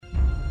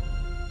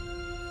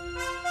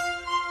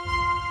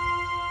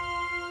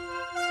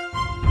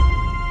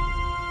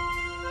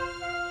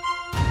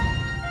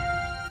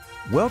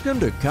Welcome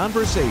to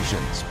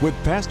Conversations with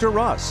Pastor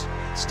Russ.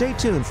 Stay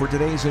tuned for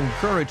today's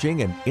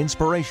encouraging and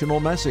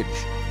inspirational message.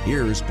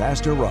 Here's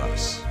Pastor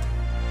Russ.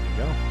 There you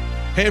go.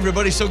 Hey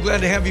everybody, so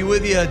glad to have you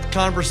with you at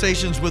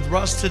Conversations with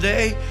Russ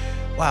today.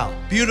 Wow,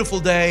 beautiful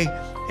day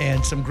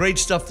and some great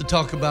stuff to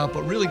talk about,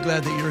 but really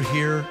glad that you're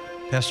here.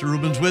 Pastor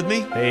Ruben's with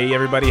me. Hey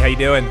everybody, how you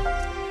doing?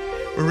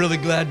 We're really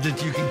glad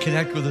that you can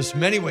connect with us.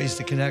 Many ways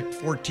to connect,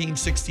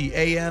 1460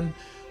 AM.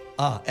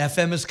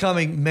 FM is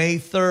coming May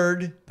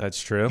 3rd.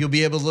 That's true. You'll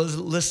be able to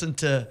listen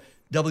to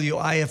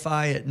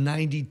WIFI at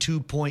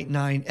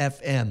 92.9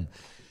 FM.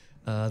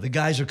 The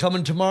guys are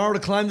coming tomorrow to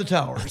climb the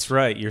tower. That's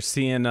right. You're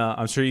seeing,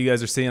 I'm sure you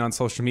guys are seeing on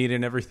social media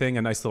and everything,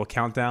 a nice little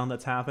countdown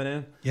that's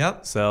happening.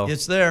 Yep. So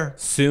it's there.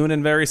 Soon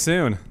and very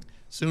soon.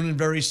 Soon and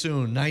very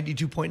soon.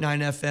 92.9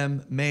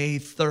 FM, May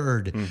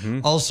 3rd. Mm-hmm.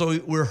 Also,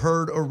 we're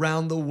heard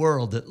around the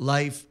world at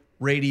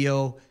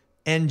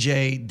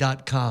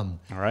liferadionj.com.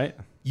 All right.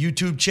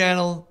 YouTube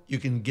channel. You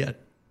can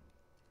get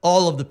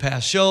all of the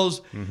past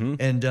shows. Mm-hmm.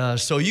 And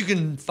so you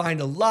can find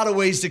a lot of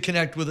ways to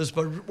connect with us,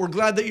 but we're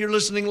glad that you're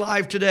listening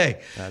live today.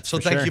 That's so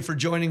for thank sure. you for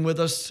joining with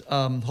us.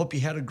 Hope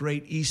you had a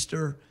great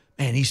Easter.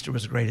 Man, Easter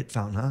was great at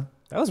Fountain, huh?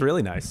 That was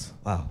really nice.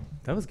 Wow.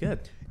 That was good.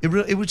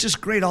 It was just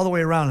great all the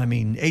way around. I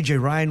mean,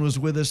 AJ Ryan was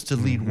with us to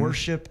lead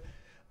worship.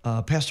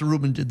 Pastor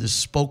Ruben did this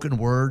spoken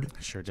word.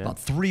 Sure did. About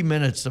 3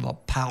 minutes of a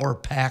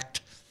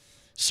power-packed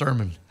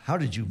sermon. How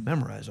did you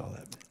memorize all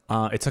that?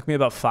 It took me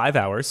about 5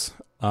 hours.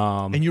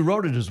 And you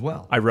wrote it as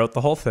well. I wrote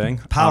the whole thing.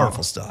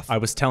 Powerful stuff. I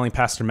was telling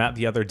Pastor Matt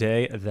the other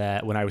day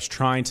that when I was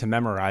trying to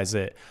memorize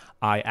it,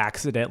 I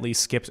accidentally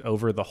skipped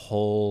over the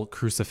whole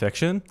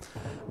crucifixion,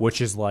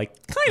 which is like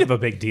kind of a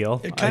big deal,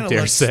 I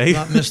dare say.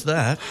 Not miss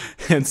that.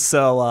 And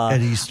so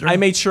At Easter. I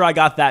made sure I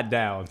got that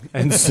down.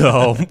 And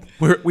so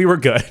we were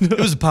good. It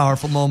was a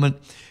powerful moment.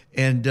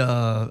 And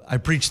I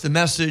preached the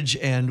message,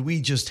 and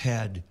we just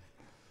had...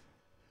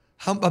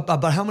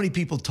 About how many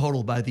people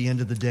total by the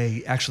end of the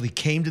day actually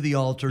came to the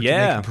altar to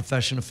make a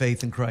profession of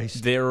faith in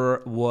Christ?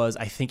 There was,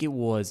 I think it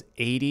was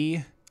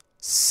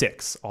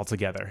 86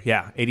 altogether.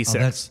 Yeah,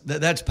 86. Oh,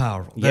 that's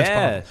powerful. That's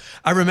Yeah. powerful.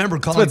 I remember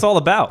calling... That's what it's all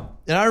about.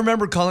 And I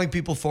remember calling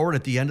people forward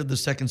at the end of the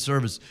second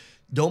service.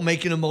 Don't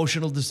make an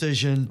emotional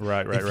decision.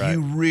 Right. If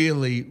you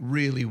really,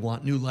 really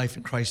want new life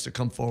in Christ to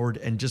come forward,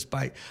 and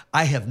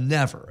I have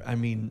never, I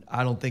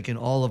don't think in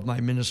all of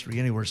my ministry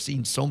anywhere,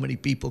 seen so many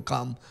people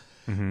come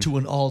to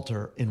an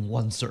altar in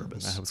one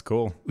service. That was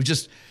cool.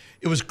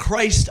 It was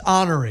Christ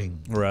honoring.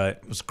 Right.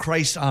 It was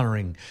Christ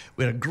honoring.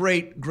 We had a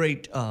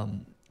great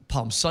Palm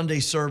Sunday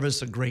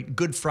service, a great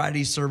Good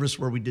Friday service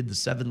where we did the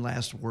 7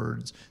 last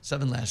words,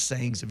 7 last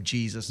sayings of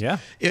Jesus. Yeah.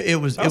 It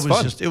was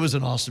fun. it was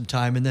an awesome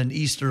time. And then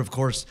Easter, of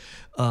course,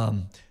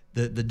 the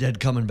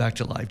dead coming back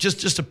to life.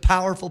 Just a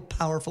powerful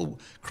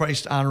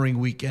Christ honoring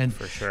weekend.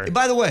 For sure. And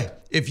by the way,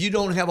 if you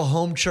don't have a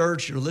home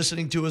church, you're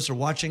listening to us or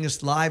watching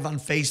us live on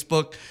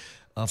Facebook,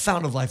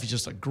 Fountain of Life is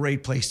just a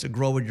great place to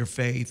grow in your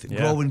faith,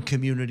 grow in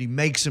community,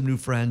 make some new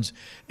friends,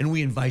 and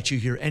we invite you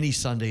here any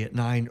Sunday at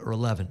 9 or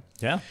 11.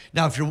 Yeah.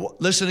 Now, if you're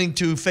listening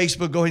to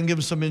Facebook, go ahead and give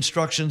us some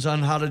instructions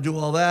on how to do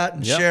all that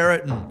and share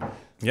it and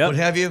what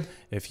have you.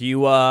 If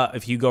you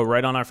go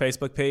right on our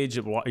Facebook page,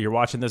 you're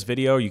watching this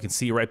video, you can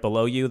see right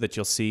below you that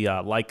you'll see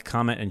like,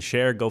 comment, and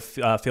share.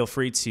 Feel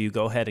free to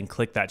go ahead and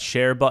click that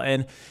share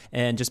button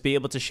and just be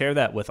able to share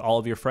that with all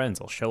of your friends.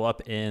 It'll show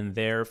up in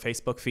their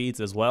Facebook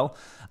feeds as well,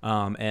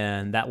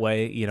 and that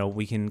way,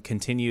 we can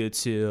continue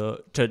to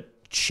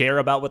share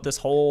about what this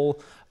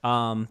whole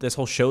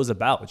show's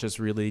about, just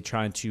really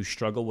trying to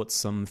struggle with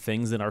some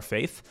things in our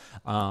faith.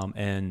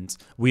 And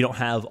we don't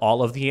have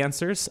all of the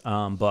answers,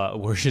 but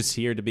we're just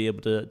here to be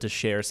able to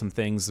share some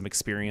things, some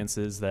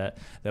experiences that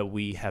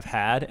we have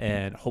had,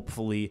 and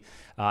hopefully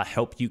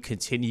help you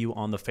continue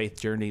on the faith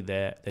journey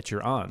that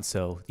you're on.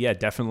 So yeah,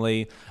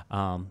 definitely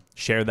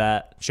share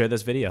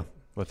this video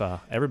with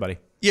everybody.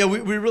 Yeah,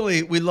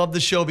 we love the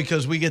show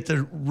because we get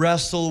to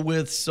wrestle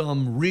with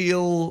some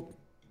real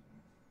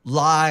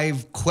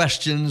live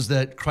questions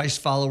that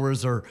Christ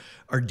followers are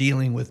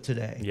dealing with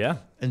today. Yeah.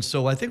 And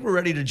so I think we're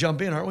ready to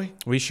jump in, aren't we?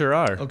 We sure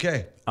are.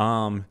 Okay.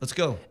 Let's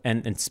go.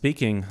 And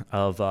speaking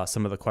of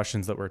some of the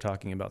questions that we're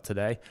talking about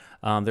today,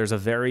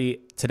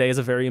 today is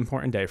a very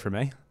important day for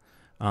me.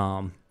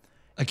 I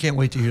can't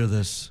wait to hear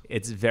this.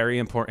 It's very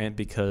important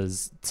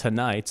because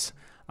tonight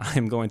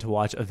I'm going to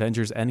watch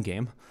Avengers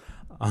Endgame.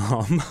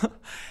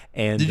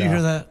 And did you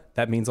hear that?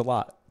 That means a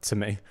lot to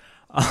me.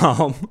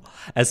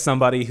 As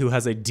somebody who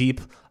has a deep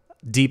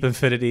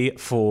affinity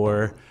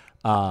for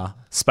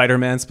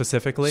Spider-Man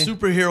specifically.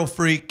 Superhero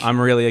freak. I'm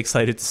really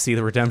excited to see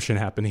the redemption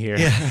happen here.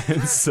 Yeah.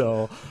 And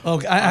so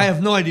okay, I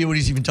have no idea what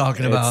he's even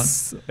talking about.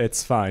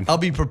 It's fine. I'll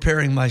be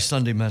preparing my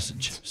Sunday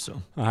message,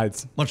 so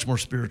it's much more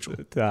spiritual.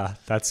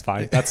 That's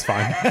fine. That's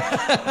fine.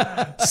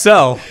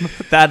 So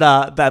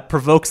that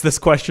provokes this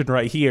question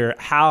right here.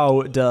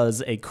 How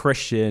does a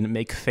Christian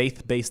make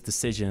faith-based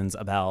decisions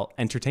about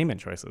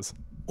entertainment choices?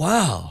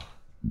 Wow.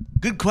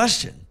 Good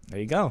question. There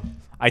you go.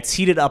 I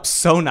teed it up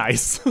so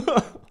nice.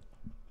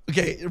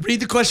 Okay, read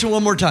the question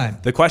one more time.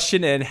 The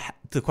question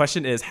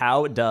is,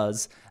 how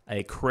does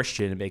a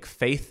Christian make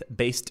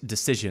faith-based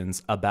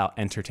decisions about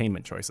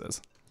entertainment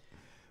choices?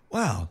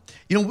 Wow.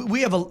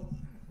 We have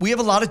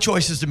a lot of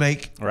choices to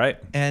make. Right.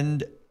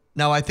 And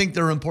now I think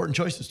they're important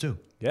choices too.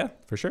 Yeah,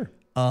 for sure.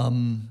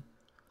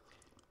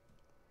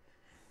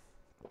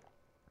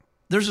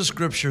 There's a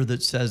scripture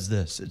that says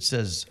this. It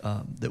says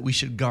that we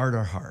should guard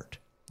our heart.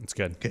 That's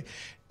good. Okay.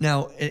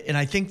 Now, and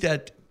I think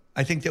that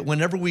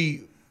whenever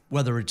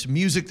whether it's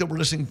music that we're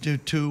listening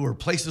to or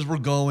places we're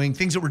going,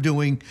 things that we're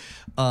doing,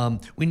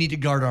 we need to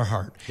guard our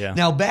heart. Yeah.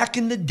 Now, back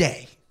in the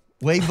day,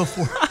 way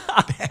before,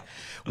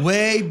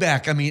 way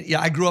back. I mean,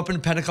 I grew up in a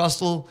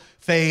Pentecostal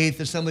faith,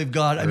 Assembly of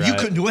God. I mean, you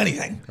couldn't do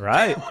anything.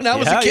 Right. When I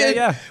was a kid.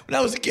 Yeah. When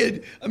I was a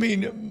kid, I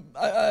mean,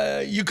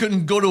 you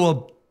couldn't go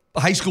to a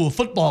high school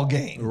football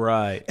game.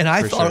 Right. And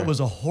I thought it was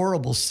a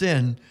horrible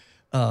sin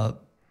to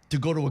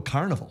go to a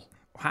carnival.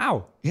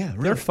 Wow. Yeah,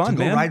 really. They're fun, to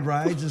go man. ride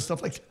rides and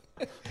stuff like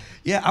that.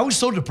 Yeah, I was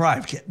so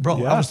deprived, kid. Bro.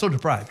 Yeah. I was so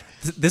deprived.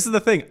 This is the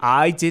thing.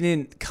 I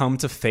didn't come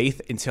to faith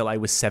until I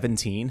was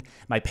 17.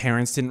 My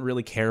parents didn't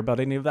really care about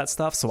any of that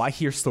stuff, so I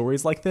hear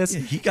stories like this.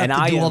 Yeah, he got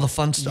to do all the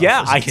fun stuff.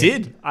 Yeah, as a I kid.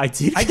 did. I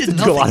did. I did get to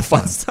nothing do a lot of fun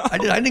fun. stuff. I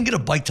didn't get a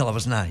bike till I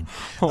was 9.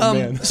 Oh,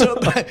 man. So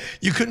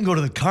you couldn't go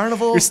to the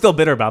carnival. You're still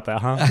bitter about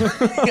that, huh?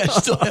 I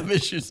still have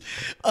issues.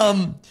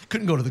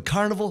 Couldn't go to the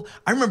carnival.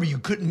 I remember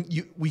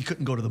we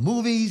couldn't go to the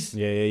movies.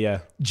 Yeah.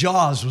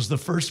 Jaws was the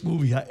first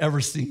movie I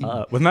ever seen.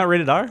 Wasn't that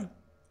rated R?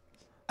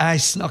 I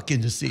snuck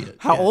in to see it.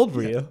 How old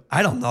were you?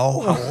 I don't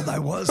know how old I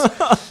was,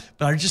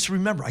 but I just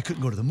remember I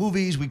couldn't go to the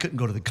movies. We couldn't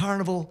go to the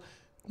carnival.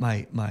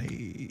 My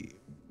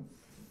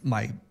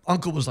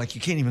uncle was like,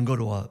 "You can't even go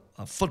to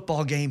a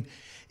football game."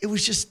 It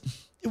was just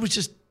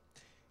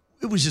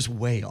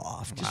way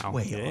off. Just Wow.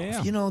 way Yeah.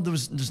 off.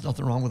 There's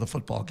nothing wrong with a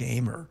football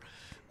game or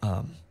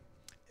or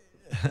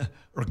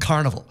a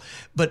carnival,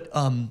 but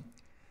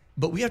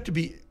we have to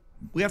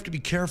be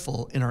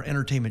careful in our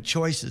entertainment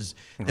choices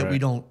that we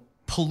don't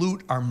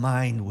pollute our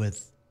mind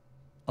with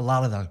a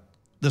lot of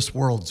this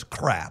world's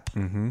crap.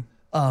 Mm-hmm.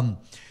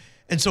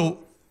 And so,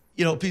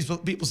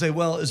 people say,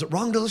 well, is it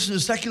wrong to listen to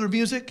secular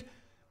music?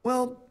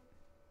 Well,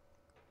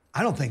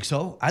 I don't think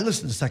so. I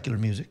listen to secular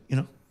music,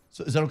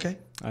 So is that okay?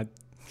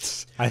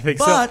 I think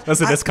But so.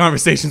 Listen, it's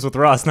conversations with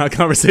Ross, not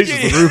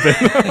conversations with Ruben.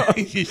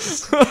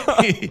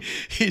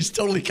 he's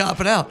totally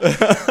copping out.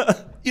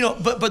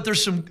 But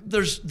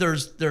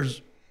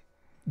there's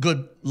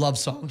good love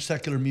songs,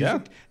 secular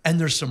music, and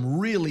there's some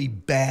really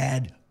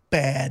bad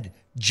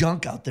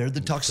junk out there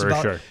that talks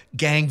about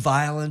gang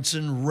violence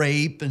and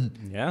rape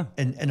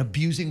and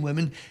abusing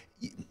women.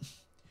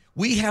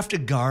 We have to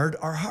guard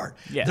our heart.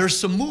 Yeah. There's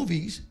some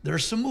movies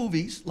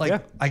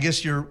like I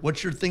guess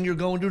what's your thing you're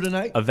going to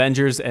tonight?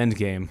 Avengers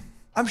Endgame.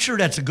 I'm sure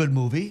that's a good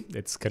movie.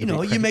 It's gonna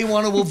be you may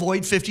want to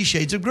avoid 50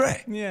 Shades of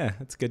Grey. Yeah,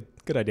 that's good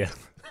idea.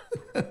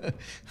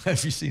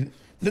 Have you seen it?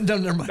 No,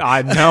 never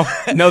mind.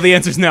 No, the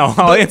answer's no.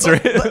 I'll answer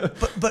it.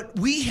 But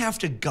we have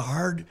to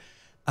guard.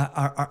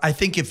 I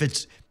think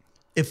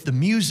if the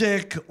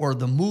music or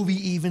the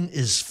movie even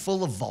is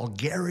full of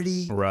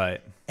vulgarity,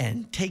 Right.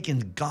 and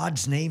taking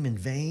God's name in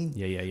vain,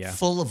 Yeah.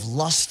 full of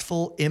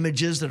lustful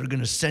images that are going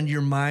to send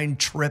your mind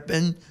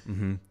tripping,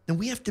 then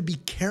we have to be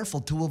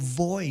careful to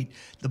avoid.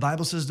 The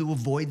Bible says to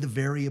avoid the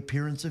very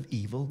appearance of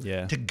evil,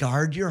 to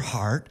guard your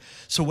heart.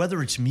 So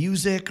whether it's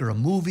music or a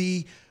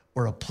movie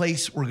or a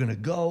place we're going to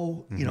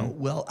go,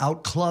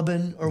 out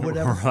clubbing or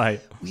whatever, Right.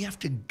 we have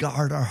to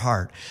guard our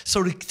heart.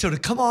 So to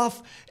come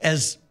off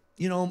as,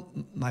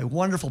 my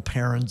wonderful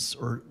parents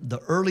or the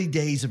early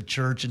days of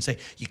church and say,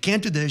 you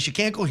can't do this, you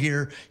can't go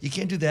here, you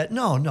can't do that.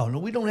 No,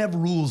 we don't have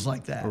rules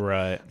like that.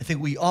 Right. I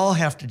think we all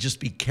have to just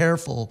be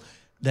careful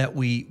that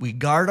we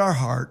guard our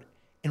heart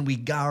and we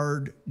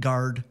guard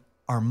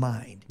our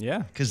mind. Yeah.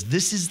 Because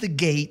this is the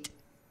gate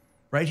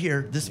right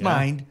here,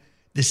 mind,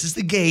 this is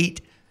the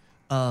gate.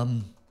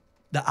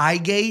 The eye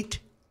gate,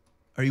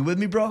 are you with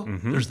me, bro?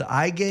 Mm-hmm. There's the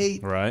eye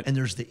gate, right, and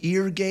there's the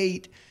ear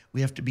gate.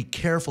 We have to be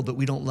careful that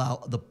we don't allow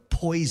the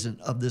poison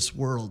of this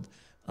world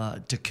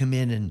to come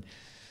in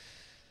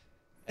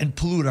and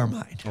pollute our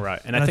mind. Right.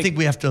 And I think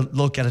we have to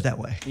look at it that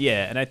way.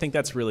 Yeah, and I think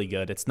that's really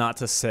good. It's not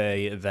to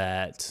say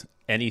that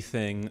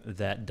anything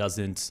that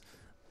doesn't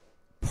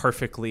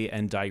perfectly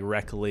and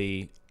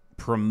directly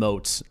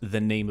promote the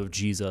name of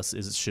Jesus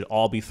should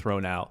all be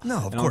thrown out. No,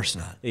 of course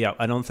not. Yeah,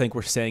 I don't think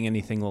we're saying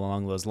anything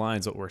along those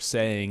lines. What we're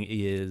saying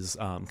is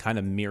kind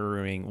of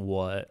mirroring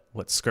what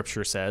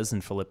Scripture says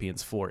in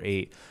Philippians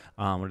 4:8,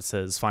 where it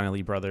says,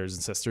 "Finally, brothers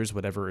and sisters,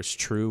 whatever is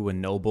true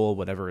and noble,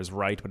 whatever is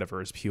right, whatever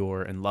is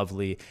pure and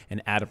lovely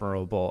and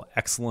admirable,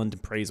 excellent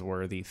and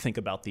praiseworthy, think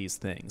about these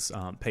things.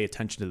 Pay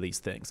attention to these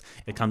things."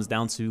 It comes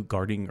down to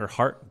guarding your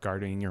heart,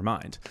 guarding your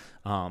mind,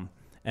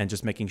 and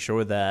just making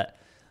sure that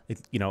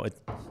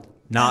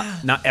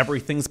not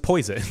everything's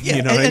poison. Yeah,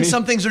 you know what I mean?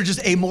 Some things are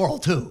just amoral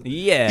too.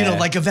 Yeah,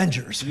 like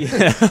Avengers.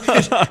 Yeah,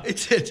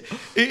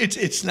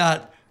 it's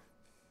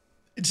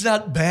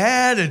not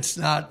bad. It's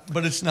not,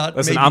 but it's not.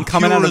 Listen, maybe I'm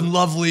coming pure out of, and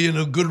lovely and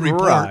a good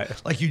report, right,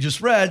 like you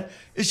just read.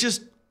 It's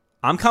just.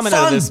 I'm coming fun.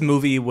 out of this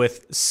movie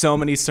with so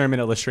many sermon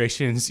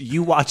illustrations.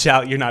 You watch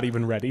out, you're not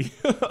even ready.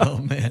 Oh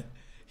man,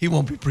 He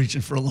won't be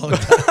preaching for a long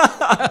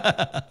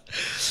time.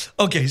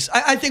 Okay, so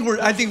I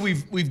think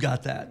we've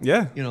got that.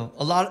 Yeah. You know,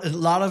 a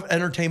lot of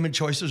entertainment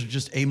choices are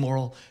just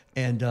amoral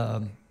and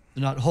they're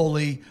not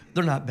holy.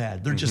 They're not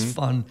bad. They're just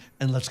fun,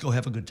 and let's go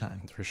have a good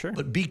time. For sure.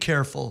 But be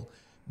careful.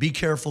 Be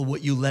careful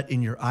what you let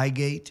in your eye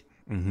gate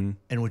and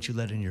what you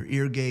let in your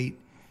ear gate,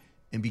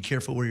 and be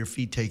careful where your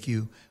feet take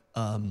you.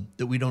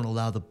 That we don't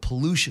allow the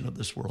pollution of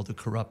this world to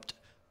corrupt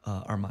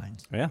our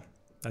minds. Yeah,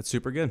 that's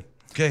super good.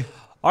 Okay.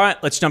 All right,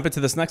 let's jump into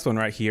this next one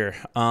right here.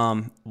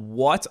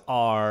 What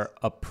are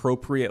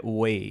appropriate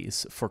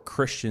ways for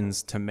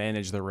Christians to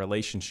manage the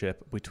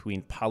relationship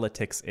between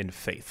politics and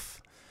faith?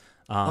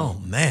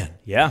 Oh, man.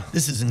 Yeah.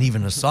 This isn't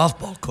even a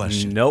softball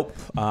question. Nope.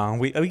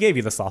 We gave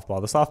you the softball.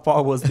 The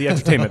softball was the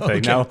entertainment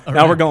thing. Okay.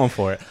 Now we're going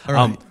for it. All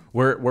right.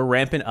 We're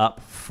ramping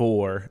up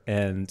for,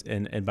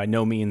 and by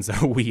no means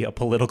are we a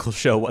political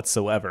show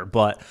whatsoever,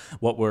 but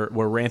what we're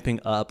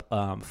ramping up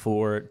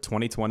for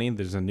 2020.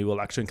 There's a new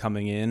election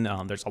coming in.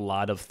 There's a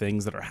lot of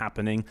things that are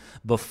happening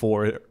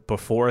before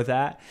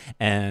that,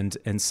 and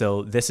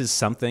so this is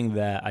something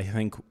that I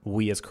think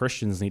we as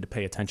Christians need to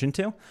pay attention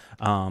to,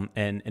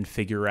 and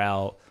figure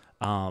out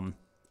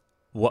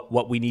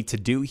what we need to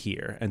do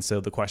here. And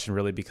so the question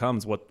really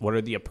becomes, what are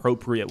the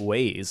appropriate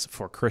ways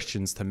for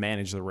Christians to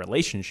manage the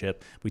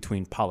relationship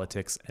between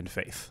politics and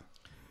faith?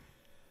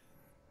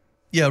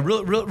 Yeah,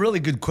 really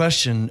good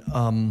question.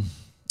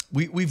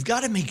 We've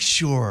got to make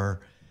sure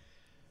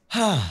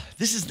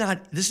this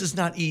is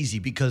not easy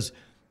because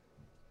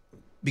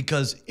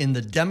in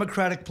the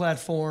Democratic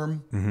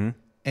platform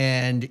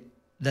and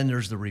then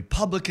there's the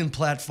Republican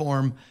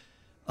platform,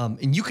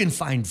 and you can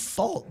find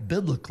fault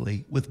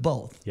biblically with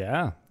both.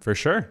 Yeah, for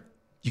sure.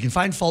 You can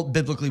find fault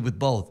biblically with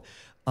both,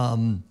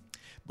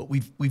 but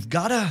we've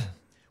got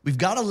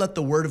to let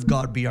the Word of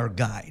God be our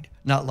guide.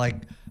 Not like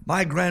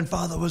my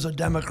grandfather was a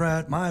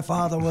Democrat, my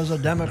father was a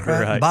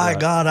Democrat. Right, and by right.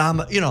 God, I'm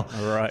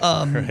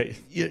Right.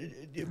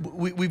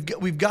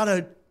 We've got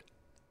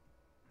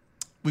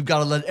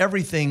to let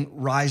everything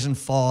rise and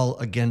fall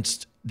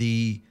against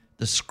the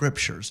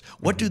Scriptures.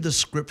 What do the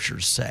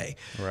Scriptures say?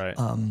 Right.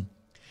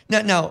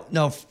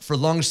 Now, for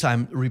the longest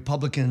time,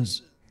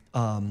 Republicans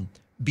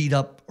beat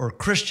up, or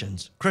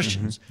Christians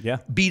Yeah.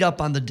 beat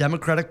up on the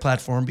Democratic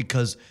platform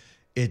because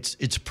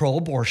it's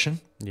pro-abortion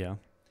Yeah.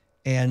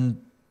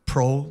 and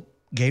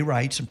pro-gay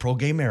rights and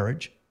pro-gay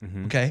marriage.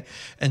 Okay,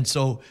 and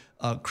so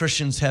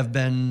Christians have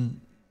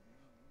been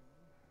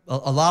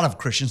a lot of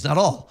Christians, not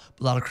all,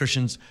 but a lot of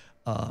Christians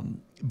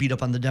beat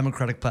up on the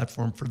Democratic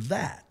platform for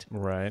that.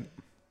 Right.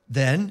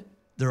 Then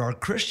there are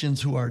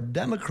Christians who are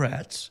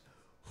Democrats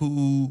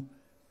who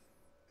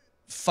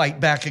fight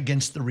back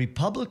against the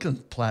Republican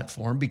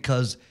platform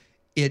because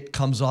it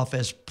comes off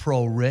as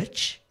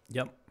pro-rich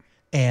Yep.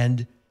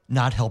 and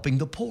not helping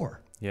the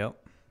poor, Yep.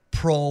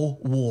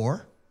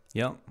 pro-war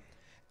Yep.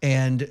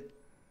 and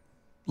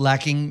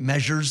lacking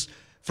measures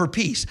for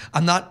peace.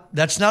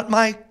 That's not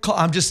my call.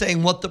 I'm just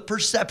saying what the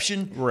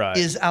perception Right.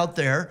 is out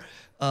there.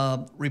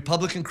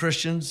 Republican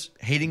Christians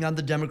hating on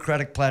the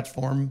Democratic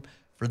platform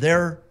for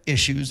their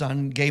issues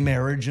on gay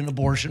marriage and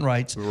abortion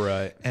rights.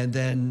 Right. And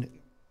then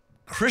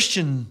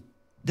Christian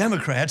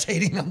Democrats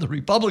hating on the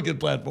Republican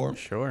platform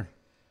Sure.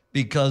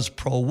 because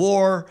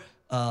pro-war,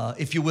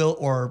 if you will,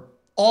 or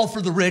all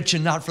for the rich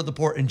and not for the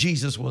poor. And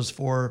Jesus was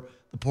for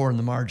the poor and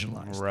the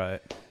marginalized.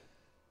 Right.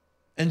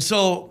 And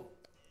so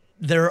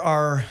there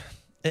are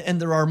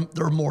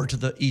more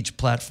to each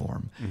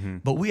platform,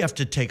 but we have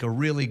to take a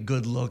really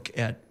good look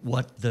at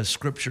what the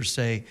Scriptures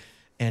say.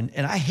 And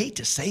I hate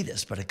to say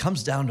this, but it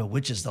comes down to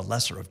which is the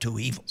lesser of two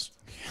evils.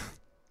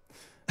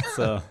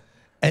 So.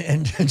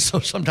 And so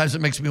sometimes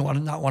it makes me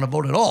not want to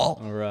vote at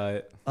all. All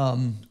right.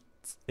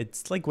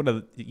 It's like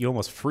you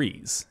almost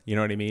freeze. You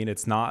know what I mean?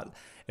 It's not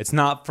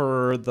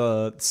for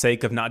the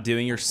sake of not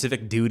doing your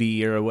civic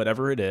duty or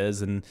whatever it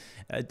is, and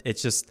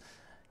it's just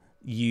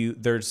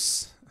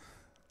there's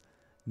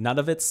none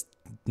of it's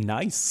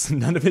nice,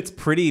 none of it's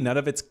pretty, none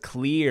of it's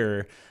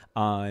clear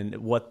on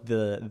what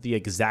the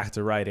exact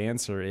right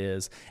answer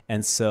is,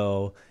 and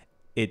so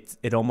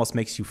it almost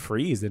makes you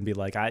freeze and be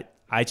like,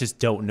 I just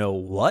don't know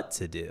what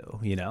to do,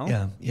 you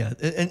know? Yeah.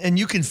 And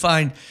you can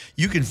find,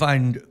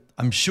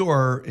 I'm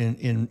sure,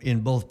 in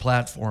both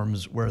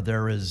platforms where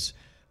there is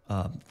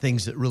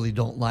things that really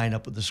don't line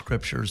up with the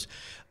Scriptures.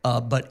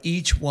 But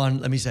each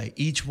one, I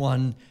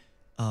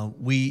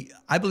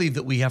believe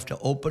that we have to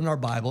open our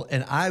Bible,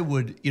 and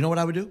you know what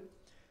I would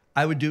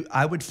do?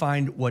 I would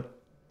find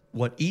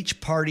what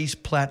each party's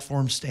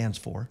platform stands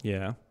for.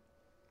 Yeah.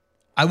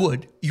 I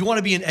would. You want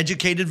to be an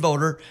educated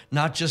voter,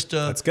 not just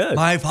That's good.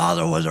 My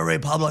father was a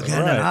Republican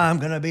Right. and I'm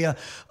going to be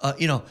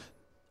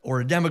or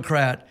a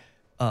Democrat.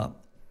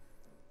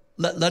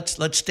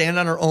 Let's stand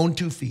on our own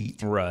 2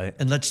 feet. Right.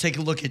 And let's take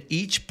a look at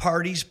each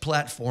party's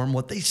platform,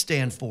 what they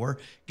stand for.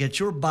 Get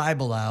your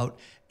Bible out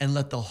and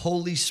let the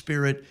Holy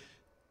Spirit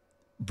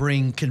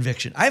bring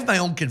conviction. I have my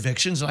own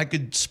convictions and I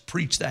could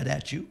preach that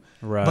at you.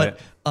 Right. But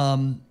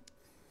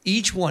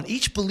each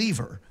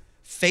believer,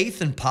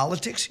 faith and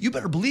politics, you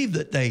better believe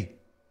that they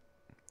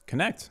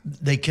Connect.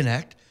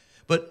 connect.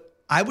 But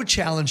I would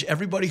challenge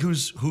everybody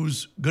who's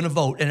going to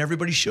vote, and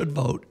everybody should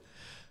vote,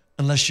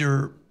 unless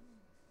you're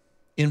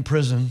in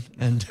prison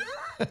and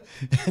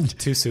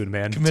too soon,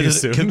 man.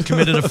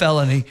 Committed a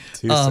felony.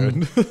 Too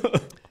soon.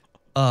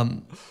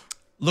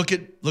 Look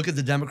at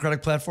the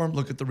Democratic platform.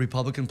 Look at the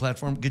Republican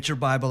platform. Get your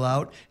Bible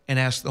out and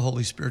ask the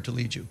Holy Spirit to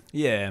lead you.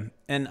 Yeah,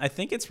 and I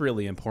think it's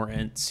really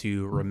important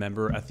to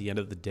remember at the end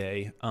of the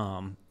day,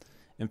 and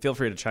feel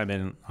free to chime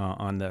in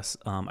on this.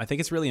 I think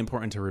it's really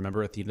important to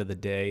remember at the end of the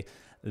day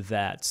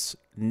that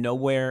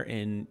nowhere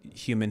in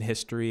human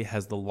history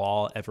has the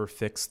law ever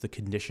fixed the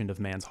condition of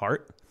man's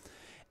heart.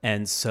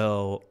 And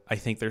so I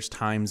think there's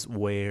times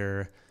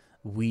where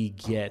we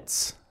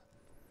get,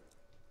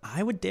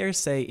 I would dare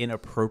say,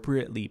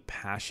 inappropriately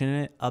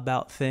passionate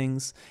about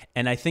things.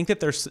 And I think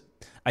that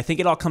I think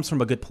it all comes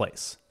from a good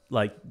place.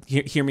 Like,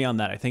 hear me on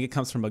that. I think it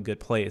comes from a good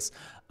place.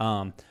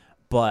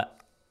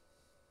 But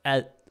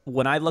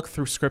when I look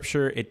through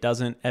scripture, it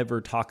doesn't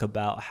ever talk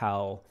about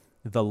how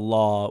the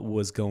law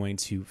was going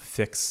to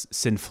fix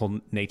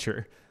sinful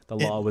nature. The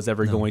law was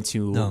ever going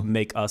to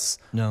make us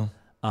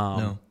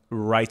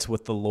right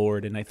with the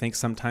Lord. And I think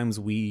sometimes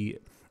we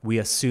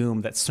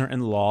assume that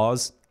certain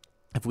laws,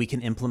 if we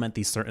can implement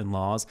these certain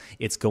laws,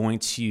 it's going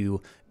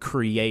to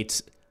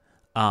create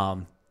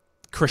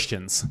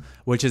Christians,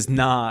 which is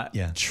not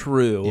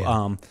true.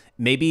 Yeah.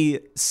 Maybe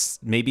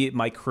it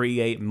might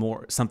create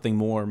something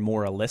more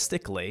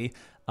moralistically,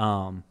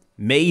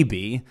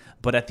 maybe,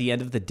 but at the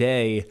end of the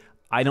day,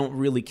 I don't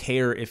really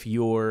care if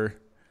you're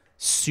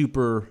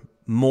super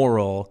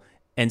moral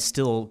and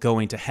still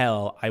going to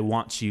hell. I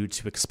want you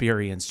to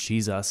experience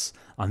Jesus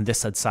on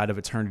this side of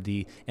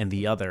eternity and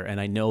the other. And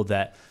I know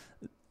that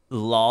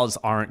laws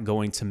aren't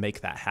going to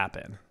make that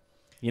happen.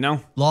 You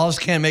know? Laws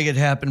can't make it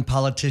happen.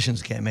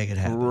 Politicians can't make it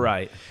happen.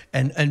 Right.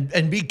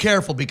 And be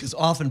careful, because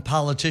often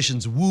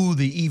politicians woo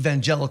the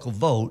evangelical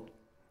vote.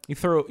 You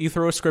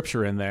throw a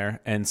scripture in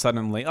there and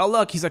suddenly, oh,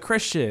 look, he's a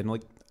Christian.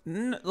 Like,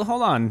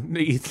 hold on.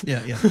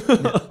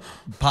 Yeah.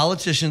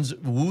 Politicians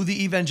woo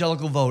the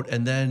evangelical vote,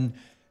 and then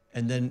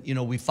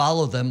we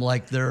follow them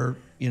like they're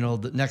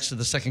next to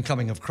the second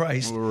coming of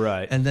Christ,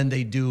 right? And then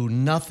they do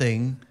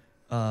nothing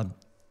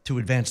to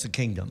advance the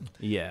kingdom.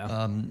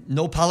 Yeah.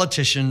 No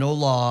politician, no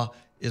law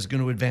is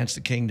going to advance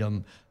the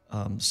kingdom.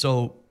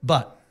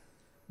 But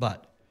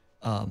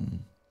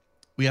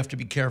we have to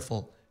be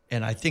careful.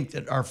 And I think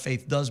that our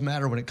faith does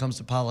matter when it comes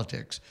to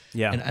politics.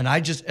 Yeah. And I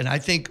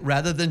think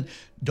rather than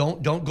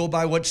don't go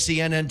by what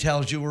CNN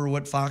tells you or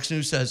what Fox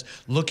News says,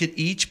 look at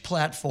each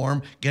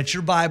platform, get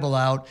your Bible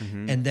out,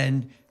 and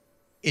then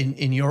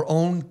in your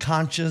own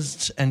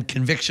conscience and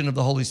conviction of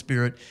the Holy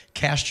Spirit,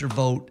 cast your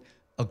vote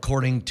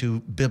according to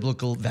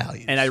biblical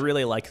values. And I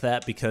really like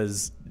that,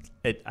 because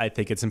I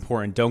think it's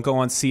important. Don't go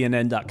on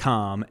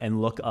CNN.com and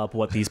look up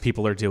what these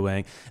people are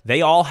doing.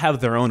 They all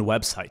have their own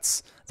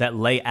websites that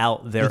lay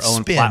out their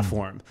own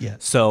platform. Yeah.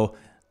 So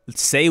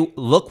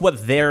look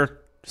what they're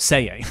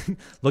saying.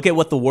 Look at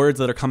what the words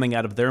that are coming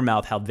out of their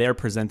mouth, how they're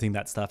presenting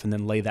that stuff, and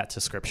then lay that to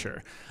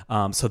scripture.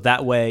 So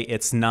that way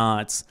it's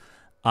not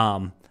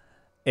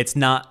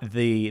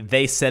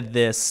they said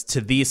this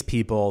to these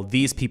people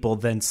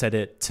then said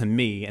it to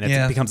me, and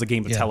it becomes a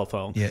game of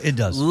telephone. Yeah, it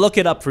does. Look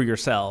it up for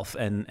yourself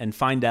and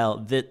find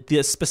out that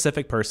this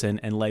specific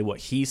person and lay what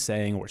he's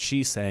saying or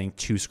she's saying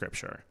to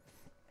scripture.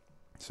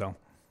 So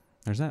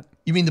there's that.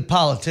 You mean the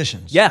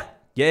politicians? Yeah.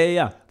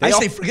 I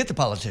say forget the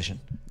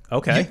politician.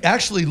 Okay. You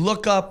actually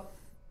look up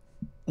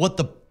what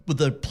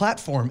the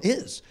platform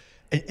is,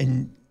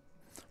 and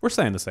we're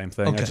saying the same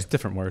thing, just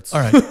different words. All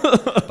right.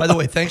 By the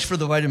way, thanks for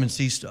the vitamin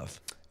C stuff.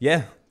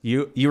 Yeah,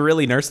 you're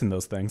really nursing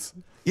those things.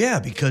 Yeah,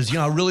 because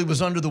I really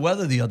was under the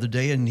weather the other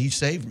day, and he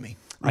saved me.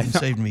 Ruben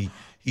saved me.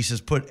 He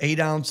says, put 8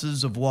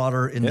 ounces of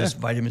water in this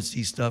vitamin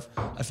C stuff.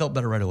 I felt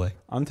better right away.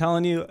 I'm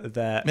telling you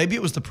that. Maybe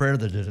it was the prayer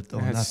that did it, though,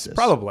 not this.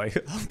 Probably.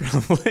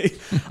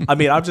 I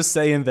mean, I'm just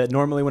saying that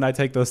normally when I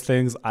take those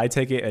things, I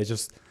take it as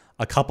just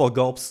a couple of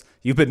gulps.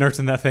 You've been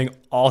nursing that thing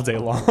all day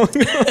long.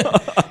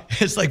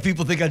 It's like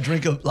people think I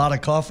drink a lot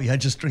of coffee. I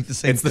just drink the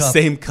same cup. It's the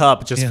same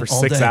cup just for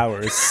 6 day.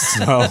 hours.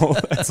 So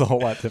that's a whole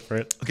lot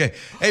different. Okay.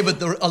 Hey,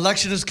 but the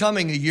election is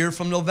coming a year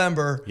from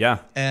November. Yeah.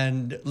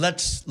 And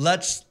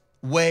let's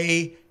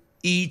weigh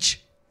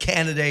each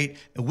candidate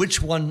and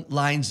which one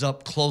lines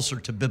up closer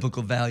to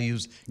biblical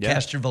values. Yeah.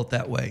 Cast your vote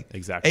that way.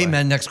 Exactly.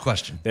 Amen. Next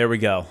question. There we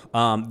go.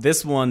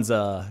 This one's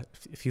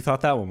if you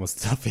thought that one was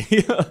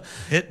toughy,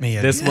 hit me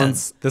again.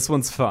 This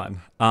one's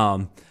fun.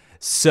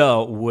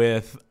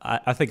 So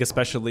I think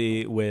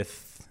especially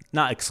with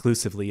not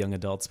exclusively young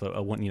adults, but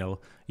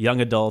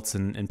young adults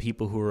and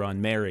people who are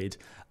unmarried.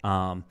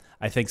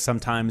 I think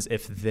sometimes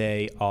if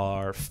they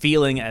are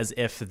feeling as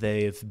if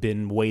they've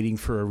been waiting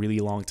for a really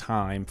long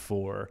time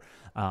for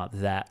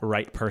that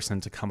right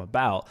person to come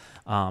about,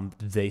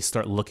 they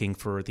start looking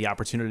for the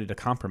opportunity to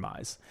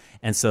compromise.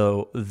 And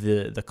so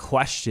the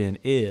question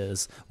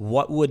is,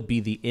 what would be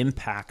the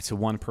impact to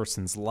one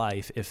person's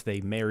life if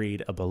they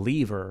married a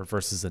believer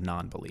versus a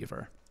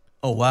non-believer?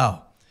 Oh,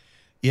 wow.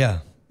 Yeah.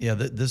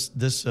 This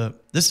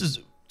is,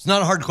 it's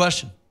not a hard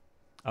question.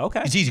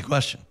 Okay. It's an easy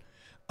question.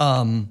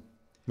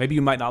 Maybe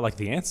you might not like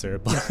the answer,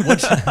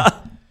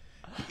 but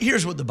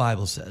Here's what the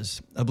Bible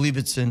says. I believe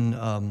it's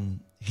in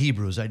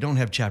Hebrews. I don't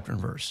have chapter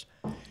and verse.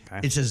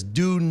 Okay. It says,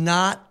 do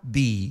not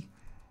be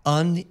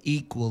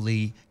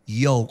unequally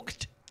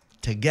yoked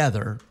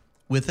together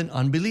with an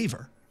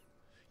unbeliever.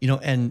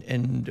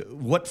 And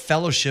what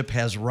fellowship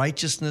has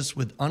righteousness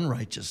with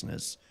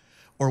unrighteousness,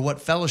 or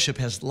what fellowship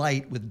has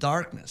light with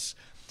darkness?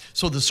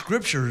 So the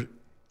scripture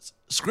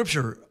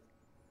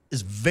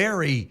is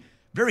very,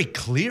 very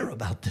clear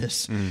about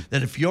this,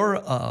 that if you're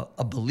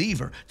a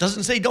believer,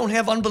 doesn't say don't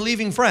have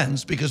unbelieving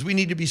friends, because we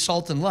need to be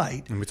salt and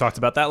light. and we talked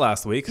about that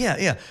last week.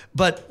 Yeah.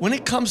 But when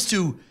it comes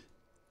to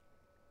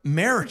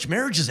marriage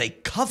is a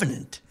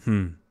covenant,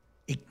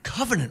 a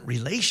covenant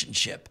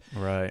relationship.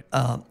 Right.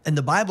 And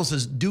the Bible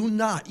says, do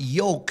not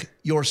yoke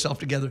yourself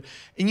together.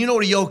 And you know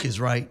what a yoke is,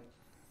 right?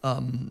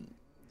 A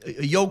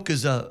yoke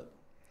is a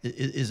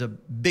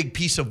big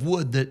piece of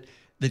wood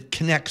that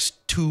connects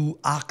two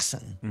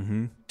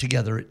oxen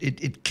together.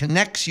 It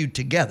connects you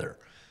together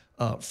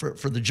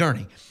for the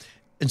journey.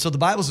 And so the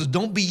Bible says,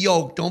 don't be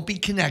yoked, don't be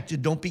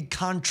connected, don't be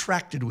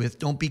contracted with,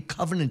 don't be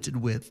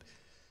covenanted with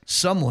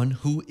someone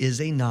who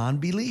is a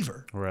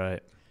non-believer.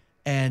 Right.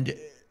 And,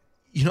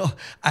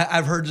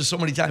 I've heard this so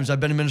many times.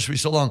 I've been in ministry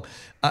so long.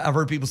 I've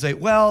heard people say,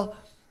 well,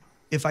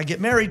 if I get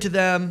married to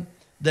them,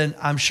 then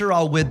I'm sure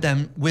I'll win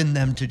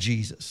them to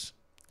Jesus.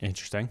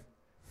 Interesting.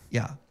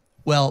 Yeah.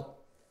 Well,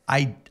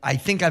 I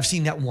think I've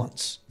seen that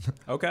once.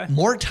 Okay.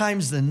 More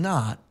times than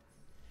not,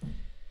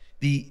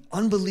 the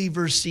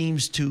unbeliever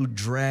seems to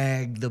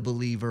drag the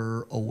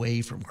believer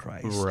away from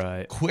Christ.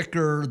 Right.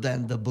 Quicker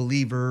than the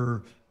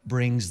believer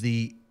brings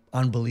the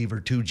unbeliever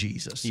to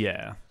Jesus.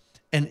 Yeah.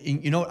 And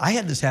I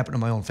had this happen in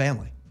my own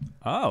family.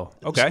 Oh,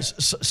 okay.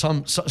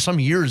 Some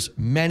years,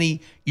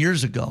 many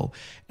years ago,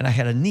 and I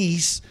had a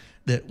niece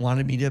that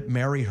wanted me to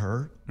marry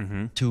her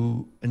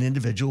to an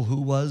individual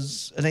who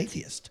was an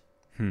atheist.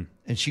 And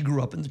she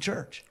grew up in the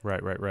church.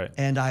 Right.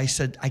 And I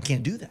said, I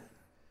can't do that.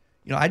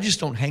 I just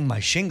don't hang my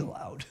shingle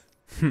out,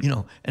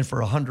 and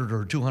for $100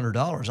 or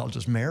 $200, I'll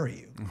just marry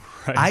you.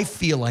 Right. I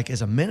feel like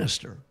as a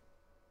minister,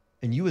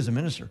 and you as a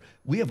minister,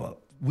 we have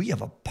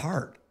a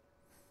part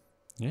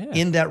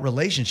in that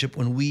relationship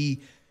when we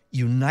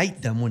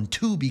unite them, when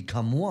two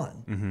become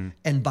one.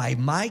 And by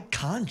my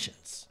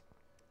conscience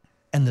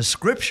and the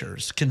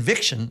scriptures,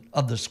 conviction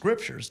of the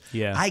scriptures,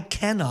 I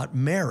cannot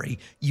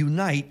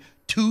unite,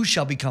 two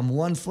shall become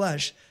one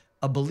flesh,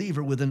 a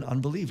believer with an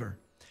unbeliever.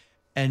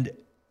 And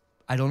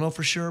I don't know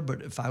for sure,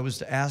 but if I was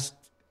to ask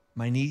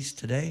my niece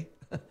today,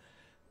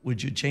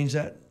 would you change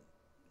that?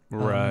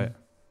 Right.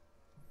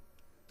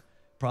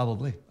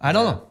 Probably. I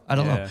don't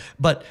know.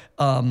 But,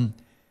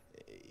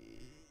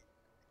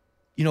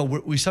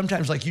 we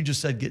sometimes, like you just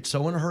said, get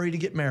so in a hurry to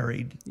get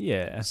married.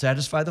 Yeah.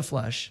 Satisfy the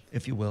flesh,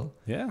 if you will.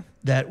 Yeah.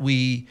 That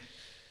we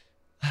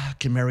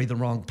can marry the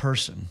wrong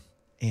person.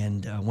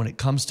 And when it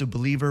comes to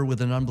believer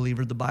with an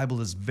unbeliever, the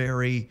Bible is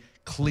very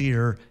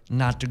clear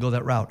not to go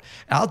that route.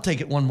 I'll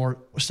take it one more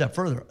step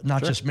further,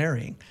 not just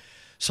marrying.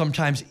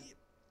 Sometimes,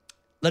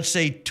 let's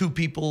say two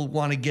people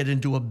want to get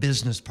into a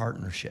business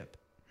partnership.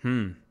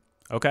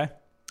 Okay.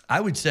 I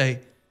would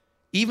say,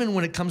 even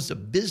when it comes to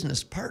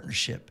business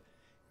partnership,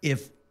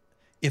 if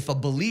a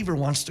believer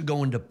wants to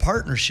go into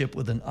partnership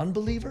with an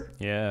unbeliever,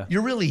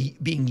 you're really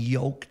being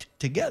yoked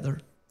together.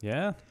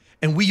 Yeah.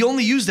 And we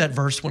only use that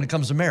verse when it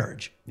comes to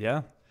marriage.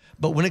 Yeah.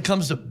 But when it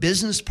comes to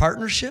business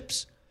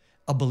partnerships,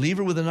 a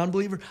believer with an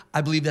unbeliever,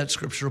 I believe that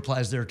scripture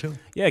applies there too.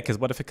 Yeah, because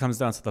what if it comes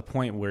down to the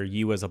point where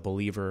you as a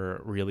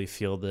believer really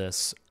feel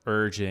this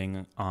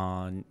urging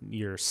on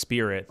your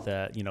spirit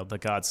that,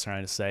 that God's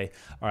trying to say,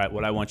 all right,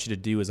 what I want you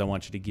to do is I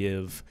want you to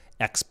give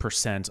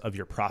X% of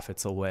your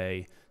profits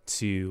away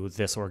to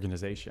this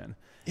organization.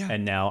 Yeah.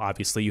 And now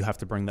obviously you have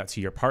to bring that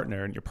to your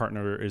partner, and your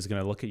partner is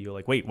going to look at you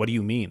like, wait, what do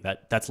you mean?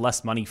 That's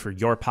less money for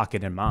your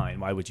pocket and mine.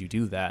 Why would you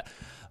do that?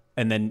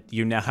 And then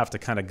you now have to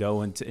kind of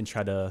go and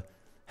try to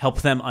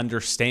help them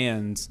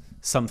understand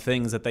some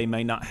things that they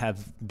may not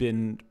have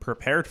been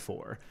prepared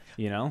for,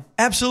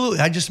 Absolutely.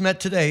 I just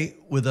met today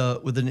with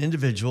an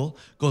individual,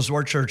 goes to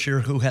our church here,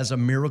 who has a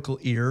Miracle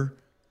Ear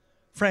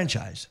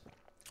franchise.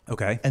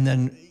 Okay. And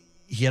then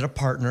he had a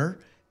partner,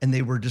 and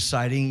they were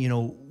deciding,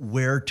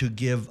 where to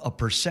give a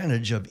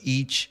percentage of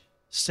each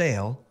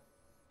sale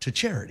to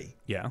charity.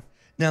 Yeah.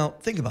 Now,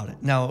 think about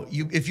it. Now,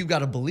 if you've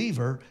got a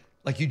believer,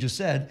 like you just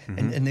said,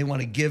 and they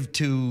want to give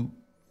to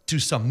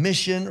some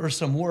mission or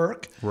some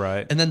work.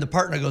 Right. And then the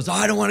partner goes,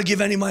 I don't want to give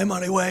any of my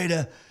money away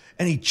to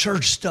any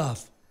church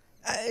stuff.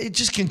 It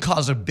just can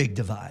cause a big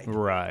divide.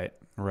 Right.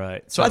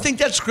 So I think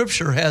that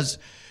scripture has,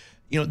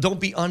 don't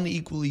be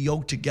unequally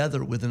yoked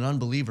together with an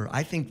unbeliever.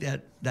 I think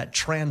that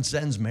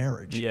transcends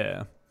marriage.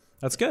 Yeah.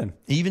 That's good.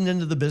 Even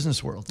into the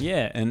business world.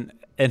 Yeah. And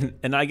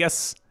I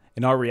guess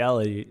in our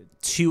reality,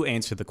 to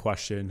answer the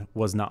question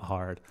was not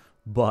hard,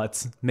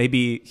 but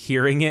maybe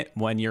hearing it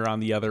when you're on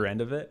the other end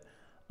of it,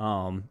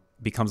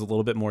 becomes a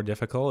little bit more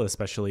difficult,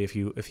 especially if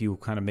you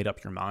kind of made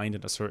up your mind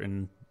in a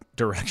certain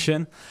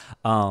direction.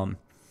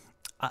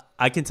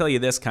 I can tell you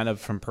this kind of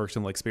from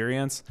personal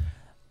experience.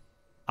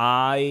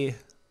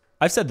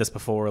 I've said this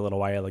before a little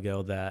while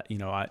ago that,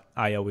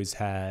 I always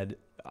had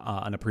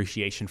an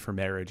appreciation for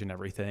marriage and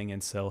everything.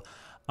 And so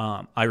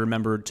I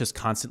remember just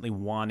constantly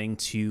wanting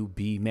to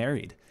be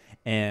married.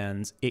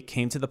 And it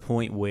came to the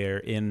point where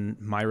in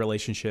my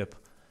relationship,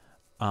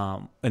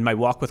 in my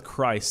walk with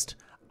Christ,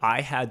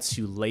 I had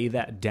to lay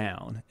that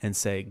down and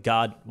say,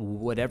 God,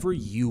 whatever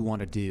you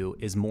want to do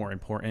is more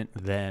important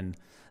than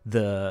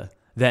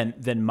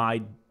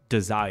my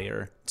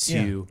desire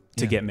to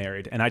get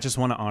married. And I just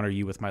want to honor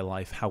you with my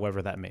life,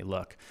 however that may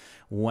look.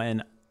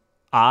 When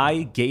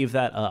I gave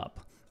that up,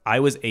 I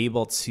was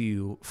able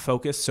to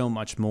focus so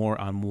much more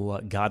on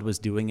what God was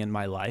doing in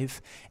my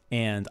life.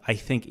 And I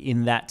think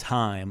in that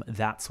time,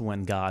 that's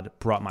when God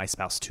brought my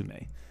spouse to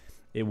me.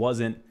 It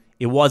wasn't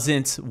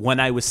when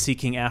I was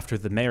seeking after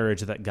the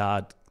marriage that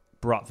God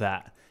brought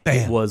that. Bam.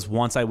 It was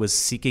once I was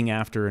seeking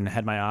after and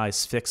had my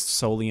eyes fixed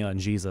solely on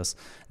Jesus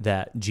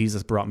that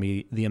Jesus brought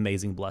me the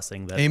amazing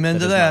blessing that, Amen that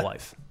to is that. my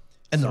life.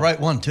 And the right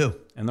one, too.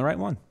 And the right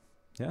one.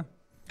 Yeah.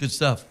 Good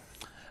stuff.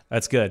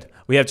 That's good.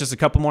 We have just a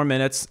couple more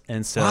minutes.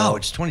 And so, Wow,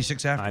 it's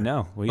 26 after. I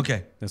know.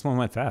 Okay. This one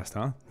went fast,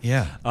 huh?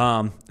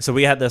 Yeah. So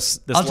we had this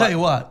I'll tell you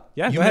what.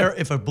 Yeah, go ahead.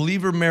 If a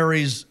believer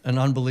marries an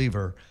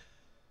unbeliever,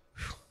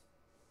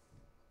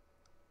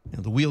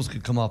 the wheels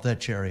could come off that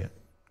chariot.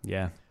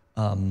 Yeah.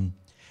 And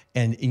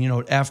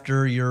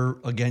after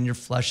your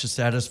flesh is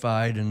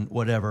satisfied and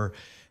whatever,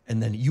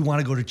 and then you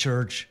want to go to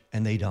church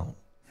and they don't.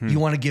 You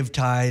want to give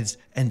tithes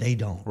and they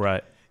don't.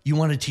 Right. You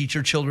want to teach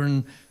your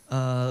children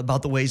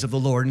about the ways of the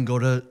Lord and go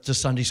to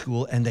Sunday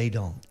school and they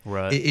don't.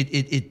 Right.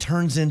 It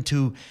turns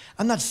into,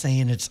 I'm not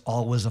saying it's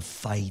always a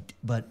fight,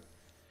 but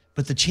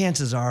the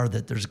chances are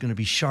that there's going to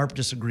be sharp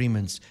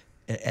disagreements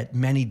at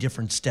many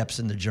different steps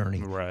in the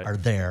journey are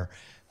there.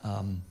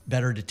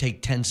 Better to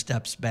take 10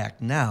 steps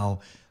back now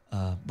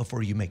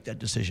before you make that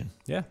decision.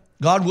 Yeah.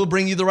 God will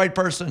bring you the right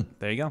person.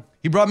 There you go.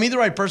 He brought me the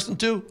right person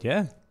too.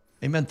 Yeah.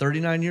 Amen.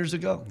 39 years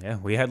ago. Yeah.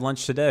 We had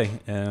lunch today,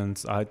 and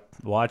I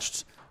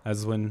watched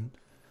as when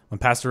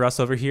Pastor Russ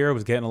over here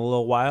was getting a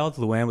little wild,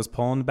 Luann was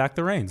pulling back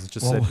the reins. It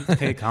just said,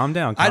 hey, calm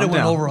down. I'd have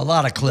went over a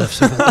lot of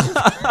cliffs if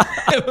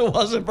it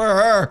wasn't for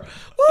her.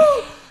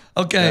 Woo!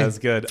 Okay. That's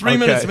good. 3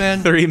 minutes,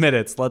 man. 3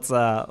 minutes.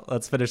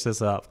 Let's finish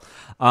this up.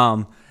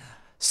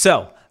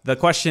 So the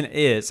question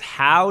is,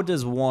 how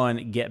does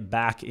one get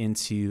back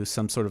into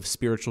some sort of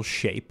spiritual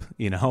shape,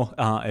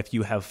 if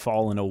you have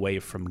fallen away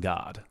from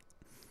God?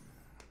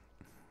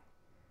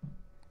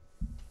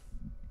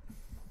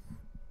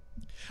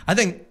 I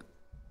think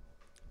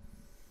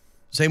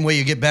same way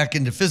you get back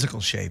into physical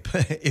shape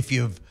if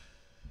you've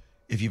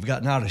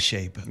gotten out of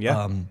shape.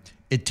 Yeah.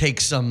 It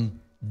takes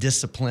some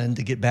discipline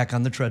to get back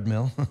on the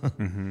treadmill,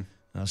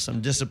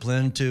 some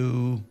discipline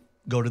to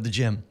go to the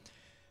gym.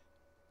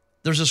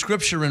 There's a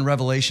scripture in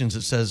Revelations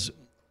that says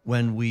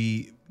when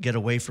we get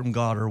away from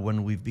God or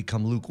when we've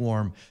become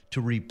lukewarm,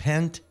 to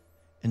repent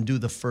and do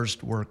the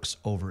first works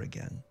over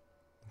again.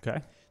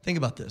 Okay. Think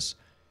about this.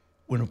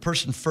 When a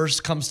person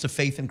first comes to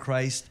faith in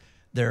Christ,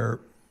 their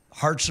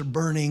hearts are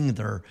burning,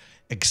 they're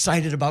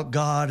excited about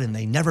God, and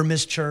they never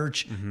miss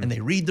church, and they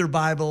read their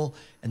Bible,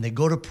 and they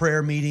go to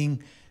prayer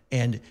meeting,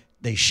 and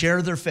they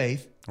share their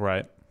faith.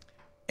 Right.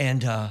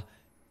 And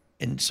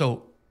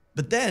so,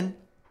 but then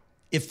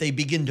if they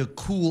begin to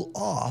cool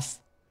off,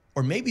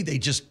 or maybe they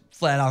just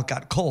flat out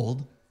got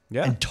cold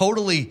and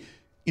totally,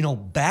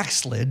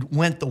 backslid,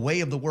 went the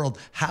way of the world,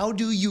 how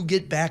do you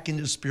get back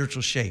into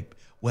spiritual shape?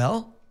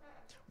 Well,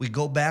 we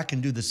go back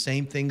and do the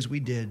same things we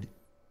did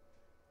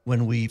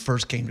when we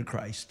first came to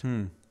Christ.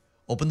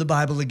 Open the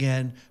Bible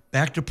again,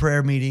 back to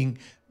prayer meeting,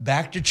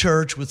 back to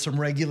church with some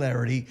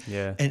regularity.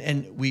 Yeah.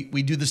 And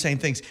we do the same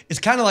things. It's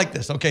kind of like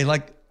this, okay?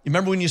 Like, you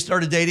remember when you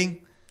started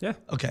dating? Yeah.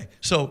 Okay.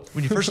 So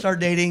when you first start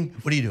dating,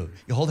 what do?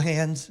 You hold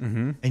hands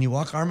and you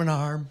walk arm in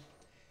arm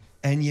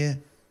and you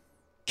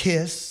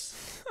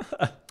kiss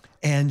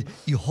and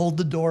you hold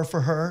the door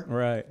for her.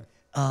 Right.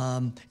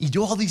 You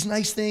do all these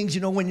nice things,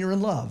 when you're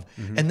in love.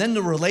 And then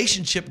the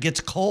relationship gets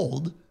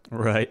cold.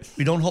 Right.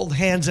 We don't hold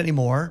hands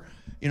anymore.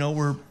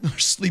 We're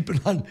sleeping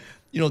on,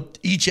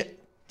 each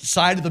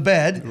side of the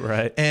bed.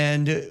 Right.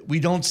 And we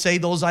don't say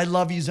those I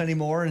love yous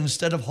anymore. And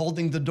instead of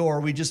holding the door,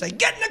 we just say,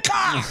 get in the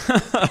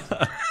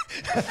car.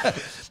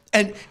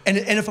 and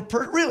if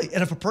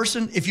a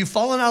person, if you've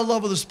fallen out of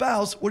love with a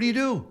spouse, what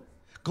do?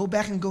 Go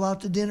back and go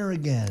out to dinner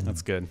again.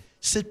 That's good.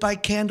 Sit by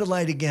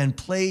candlelight again.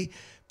 Play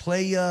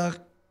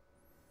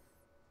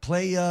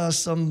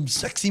some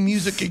sexy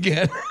music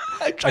again.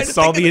 I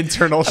saw the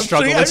internal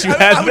struggle that you had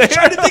there. I was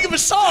trying to think of a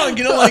song,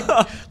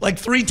 like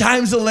 3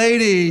 Times a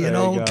Lady,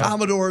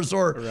 Commodores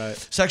or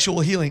Sexual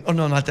Healing. Oh,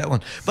 no, not that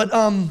one. But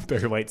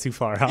Barry White, too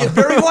far, huh? Yeah,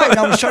 Barry White.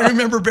 I was trying to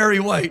remember Barry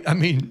White. I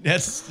mean,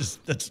 that's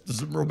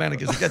as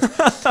romantic as it gets.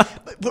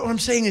 But what I'm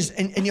saying is,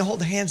 and you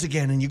hold hands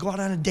again, and you go out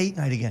on a date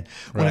night again.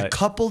 When a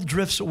couple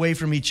drifts away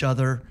from each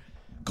other,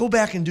 go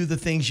back and do the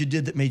things you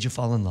did that made you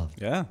fall in love.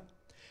 Yeah.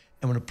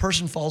 And when a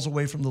person falls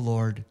away from the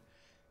Lord,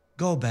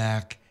 go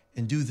back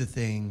and do the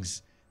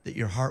things that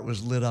your heart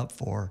was lit up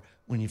for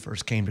when you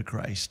first came to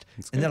Christ.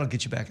 And that'll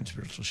get you back in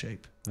spiritual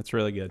shape. That's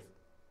really good.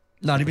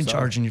 Not even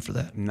charging you for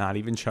that. Not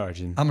even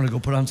charging. I'm going to go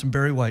put on some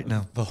Barry White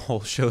now. The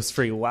whole show's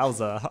free.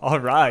 Wowza. All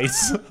right.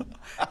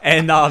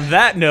 And on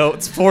that note,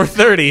 it's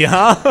 4:30,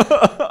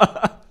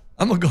 huh?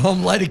 I'm going to go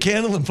home, light a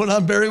candle, and put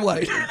on Barry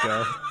White.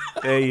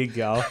 There you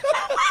go.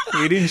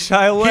 He didn't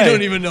shy away. You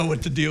don't even know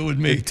what to deal with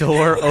me. The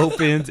door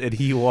opened and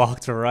he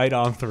walked right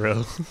on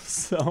through.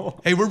 So,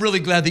 hey, we're really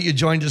glad that you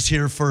joined us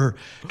here for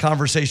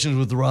Conversations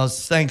with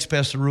Russ. Thanks,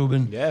 Pastor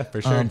Ruben. Yeah,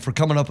 for sure. For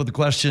coming up with the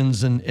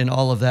questions and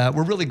all of that.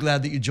 We're really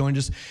glad that you joined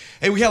us.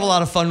 Hey, we have a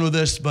lot of fun with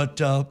this, but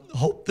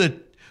hope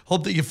that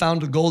you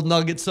found a gold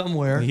nugget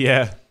somewhere.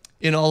 Yeah.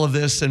 In all of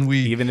this, and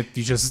even if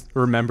you just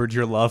remembered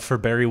your love for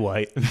Barry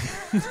White.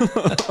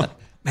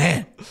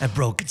 Man, that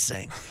broken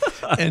thing.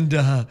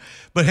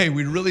 But hey,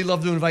 we'd really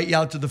love to invite you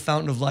out to the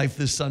Fountain of Life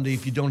this Sunday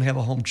if you don't have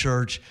a home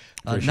church.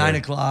 9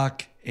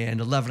 o'clock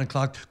and 11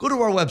 o'clock. Go to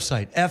our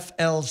website,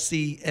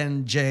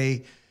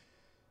 flcnj.org.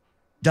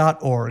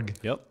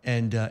 Yep.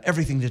 And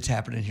everything that's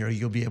happening here,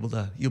 you'll be able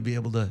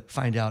to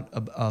find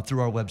out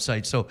through our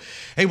website. So,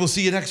 hey, we'll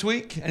see you next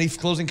week. Any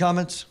closing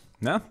comments?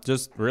 No,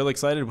 just really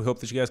excited. We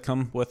hope that you guys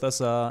come with us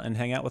and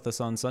hang out with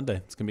us on Sunday.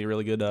 It's gonna be a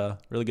really good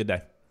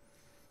day.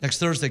 Next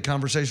Thursday,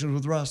 Conversations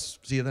with Russ.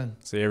 See you then.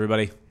 See you,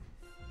 everybody.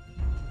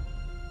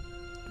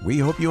 We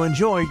hope you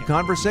enjoyed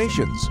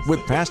Conversations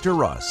with Pastor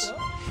Russ,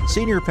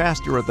 Senior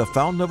Pastor at the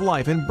Fountain of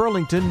Life in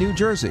Burlington, New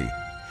Jersey.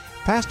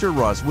 Pastor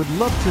Russ would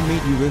love to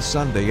meet you this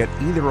Sunday at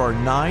either our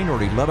 9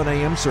 or 11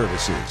 a.m.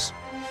 services.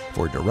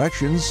 For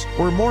directions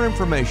or more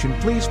information,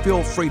 please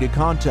feel free to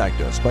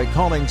contact us by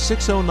calling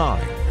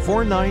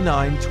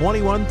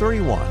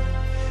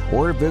 609-499-2131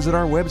 or visit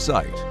our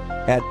website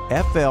at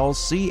flcnj.org.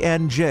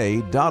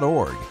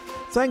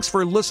 Thanks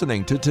for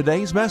listening to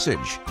today's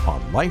message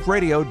on Life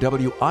Radio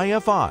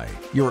WIFI,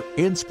 your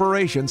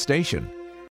inspiration station.